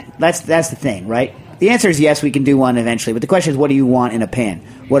a pan? That's the thing, right? The answer is yes, we can do one eventually. But the question is, what do you want in a pan?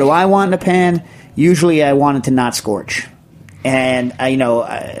 What do I want in a pan? Usually, I want it to not scorch. And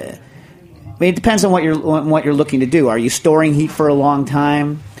it depends on what you're looking to do. Are you storing heat for a long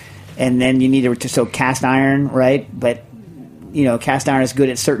time, and then you need to cast iron, right? But cast iron is good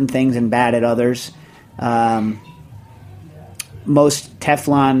at certain things and bad at others. Most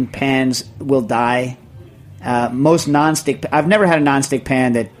Teflon pans will die. Most nonstick. I've never had a nonstick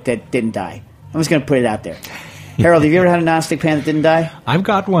pan that didn't die. I'm just going to put it out there. Harold, have you ever had a nonstick pan that didn't die? I've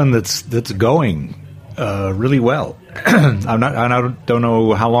got one that's going really well. I don't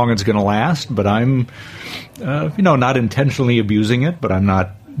know how long it's going to last, but I'm, not intentionally abusing it, but I'm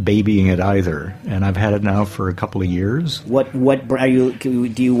not babying it either. And I've had it now for a couple of years. What are you?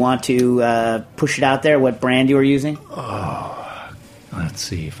 Do you want to push it out there? What brand you are using? Let's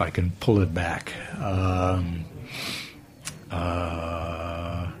see if I can pull it back.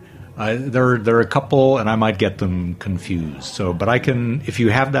 There are a couple, and I might get them confused. So, but I can, if you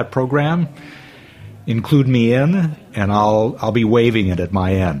have that program, include me in, and I'll be waving it at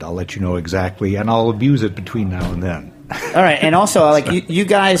my end. I'll let you know exactly, and I'll abuse it between now and then. All right, and also, you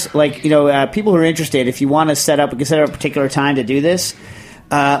guys, people who are interested, if you want to set up a particular time to do this,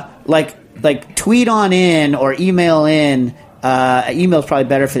 tweet on in or email in. Email's probably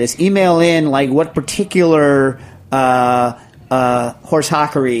better for this. Email in what particular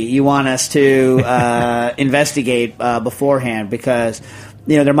horsehockery you want us to investigate beforehand, because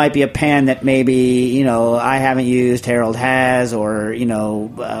there might be a pan that maybe I haven't used, Harold has, or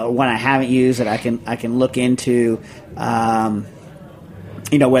one I haven't used that I can look into.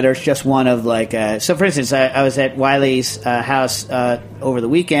 Whether it's just one of so for instance, I was at Wiley's house over the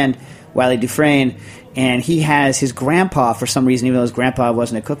weekend, Wiley Dufresne, and he has his grandpa, for some reason, even though his grandpa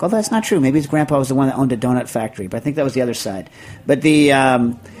wasn't a cook. Although that's not true. Maybe his grandpa was the one that owned a donut factory, but I think that was the other side. But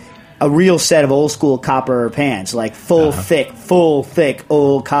a real set of old school copper pans, like full thick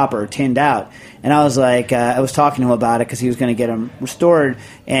old copper, tinned out. And I was I was talking to him about it because he was going to get them restored.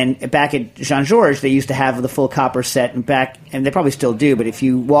 And back at Jean Georges, they used to have the full copper set, and they probably still do. But if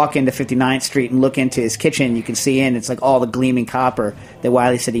you walk into 59th Street and look into his kitchen, you can see it's all the gleaming copper that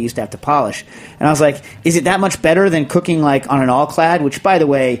Wiley said he used to have to polish. And I was like, is it that much better than cooking on an all-clad, which, by the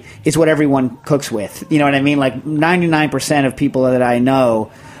way, is what everyone cooks with? You know what I mean? 99% of people that I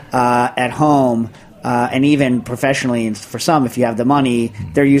know at home, and even professionally, and for some, if you have the money,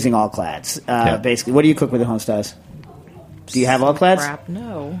 they're using all-clads. Basically, what do you cook with at home, Stas? Do you have all-clads? Crap,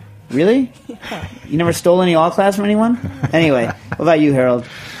 no. Really? Yeah. You never stole any all-clads from anyone? Anyway, what about you, Harold?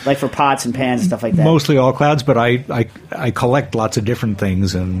 For pots and pans and stuff like that? Mostly all-clads, but I collect lots of different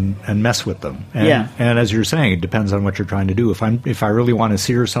things and mess with them. And as you're saying, it depends on what you're trying to do. If I really want to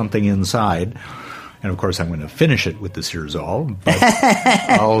sear something inside, And, of course, I'm going to finish it with the Searzall. But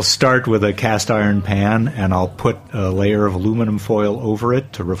I'll start with a cast iron pan, and I'll put a layer of aluminum foil over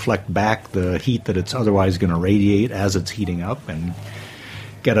it to reflect back the heat that it's otherwise going to radiate as it's heating up and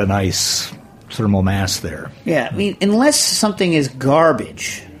get a nice thermal mass there. Yeah, I mean, unless something is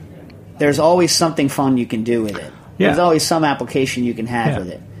garbage, there's always something fun you can do with it. Yeah. There's always some application you can have Yeah. with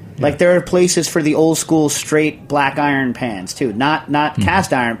it. Like there are places for the old school straight black iron pans too, not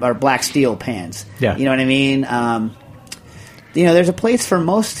cast iron or black steel pans. Yeah. You know what I mean? There's a place for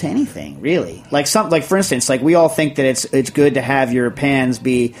most anything really. Like for instance, like we all think that it's good to have your pans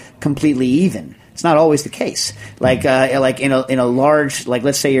be completely even. It's not always the case. Like in a large, like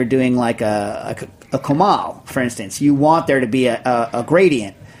let's say you're doing like a comal, for instance, you want there to be a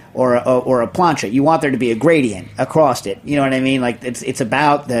gradient. Or a plancha, you want there to be a gradient across it. You know what I mean? Like it's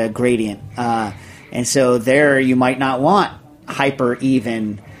about the gradient, and so there you might not want hyper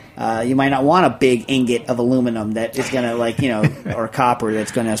even. You might not want a big ingot of aluminum that is going to or copper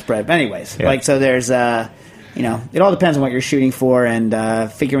that's going to spread. But anyways, so there's it all depends on what you're shooting for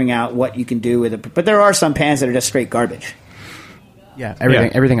and figuring out what you can do with it. But there are some pans that are just straight garbage. Yeah,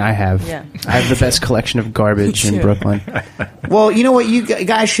 everything I have. Yeah. I have the best collection of garbage in Brooklyn. Well, you know what you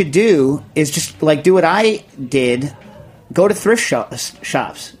guys should do is just like do what I did. Go to thrift shops.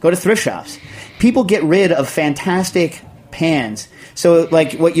 Go to thrift shops. People get rid of fantastic pans. So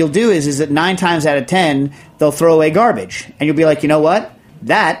like what you'll do is that 9 times out of 10 they'll throw away garbage, and you'll be like, you know what?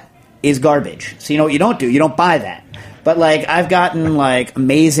 That is garbage. So you know what you don't do? You don't buy that. But like I've gotten like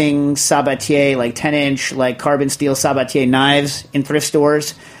amazing Sabatier, like 10-inch like carbon steel Sabatier knives in thrift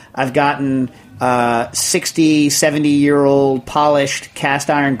stores. I've gotten 60, 70-year-old polished cast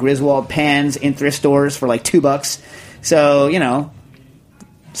iron Griswold pans in thrift stores for like $2. So,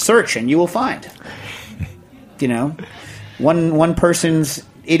 search and you will find. One person's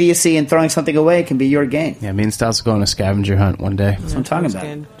idiocy in throwing something away can be your gain. Yeah, me and Styles will go on a scavenger hunt one day. That's what I'm talking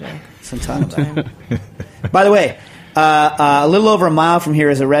about. That's what I'm talking about. By the way, a little over a mile from here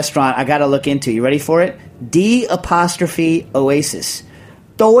is a restaurant I got to look into. You ready for it? D''Oasis.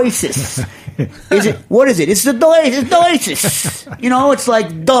 The Oasis. Is it? What is it? It's the Oasis. The Oasis. It's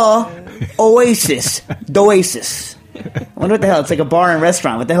like the Oasis. The Oasis. I wonder what the hell. It's like a bar and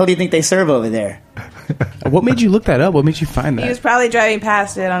restaurant. What the hell do you think they serve over there? What made you look that up? What made you find that? He was probably driving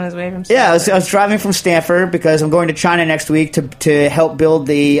past it on his way from Stanford. Yeah, I was driving from Stanford because I'm going to China next week to help build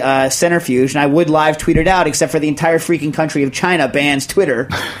the centrifuge, and I would live tweet it out, except for the entire freaking country of China bans Twitter.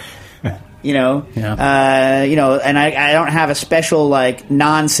 Yeah. And I don't have a special like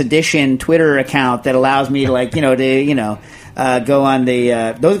non-sedition Twitter account that allows me to go on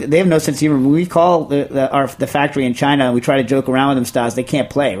the. They have no sense of humor. When we call the factory in China and we try to joke around with them, Stas, they can't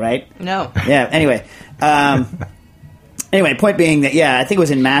play, right? No. Yeah. Anyway. Point being that I think it was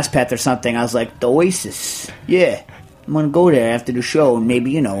in Masspeth or something. I was like, the Oasis. Yeah, I'm gonna go there after the show and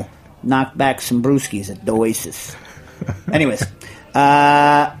maybe knock back some brewskis at the Oasis. Anyways.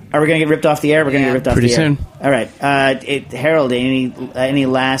 Are we going to get ripped off the air? We're going to get ripped off the air. Pretty soon. All right. Harold, any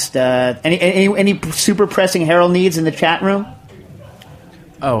last any super pressing Harold needs in the chat room?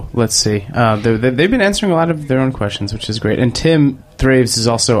 Oh, let's see. They've been answering a lot of their own questions, which is great. And Tim Thraves is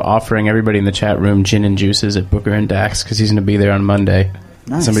also offering everybody in the chat room gin and juices at Booker and Dax because he's going to be there on Monday.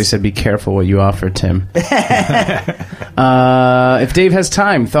 Nice. Somebody said, be careful what you offer, Tim. If Dave has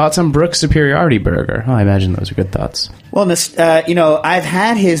time, thoughts on Brooks' Superiority Burger? Oh, I imagine those are good thoughts. Well, I've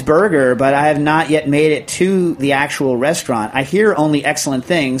had his burger, but I have not yet made it to the actual restaurant. I hear only excellent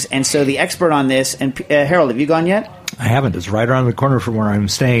things, and so the expert on this, and Harold, have you gone yet? I haven't. It's right around the corner from where I'm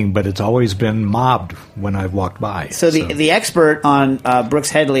staying, but it's always been mobbed when I've walked by. So the expert on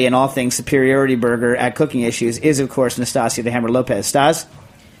Brooks Headley and all things Superiority Burger at Cooking Issues is, of course, Nastasia the Hammer Lopez. Stas?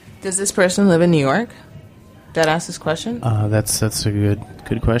 Does this person live in New York? That asked this question? That's a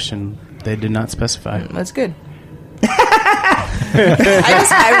good question. They did not specify. That's good.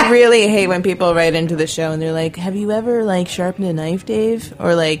 I really hate when people write into the show and they're like, have you ever sharpened a knife, Dave?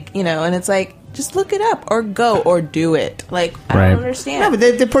 Or and it's like, just look it up or go or do it. I don't understand. No,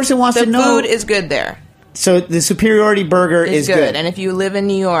 but the person wants the to know. food is good there. So the Superiority Burger is good. And if you live in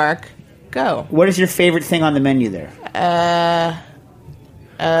New York, go. What is your favorite thing on the menu there?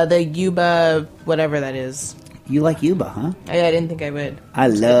 The Yuba, whatever that is. You like Yuba, huh? I didn't think I would. I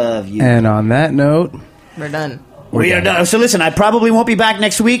love Yuba. And on that note, we're done. We are done. So listen, I probably won't be back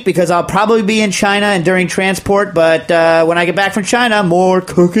next week because I'll probably be in China and during transport, but when I get back from China, more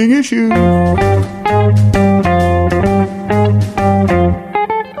Cooking Issues.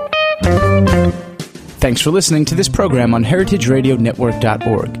 thanks for listening to this program on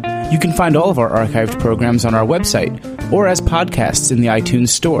heritageradionetwork.org. You can find all of our archived programs on our website, or as podcasts in the iTunes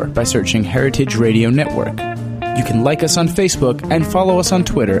Store by searching Heritage Radio Network. You can like us on Facebook and follow us on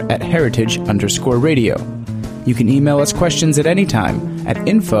Twitter at heritage_radio. You can email us questions at any time at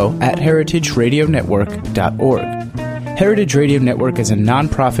info@heritageradionetwork.org. Heritage Radio Network is a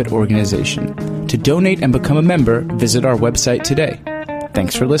nonprofit organization. To donate and become a member, visit our website today.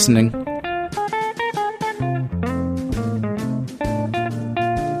 Thanks for listening.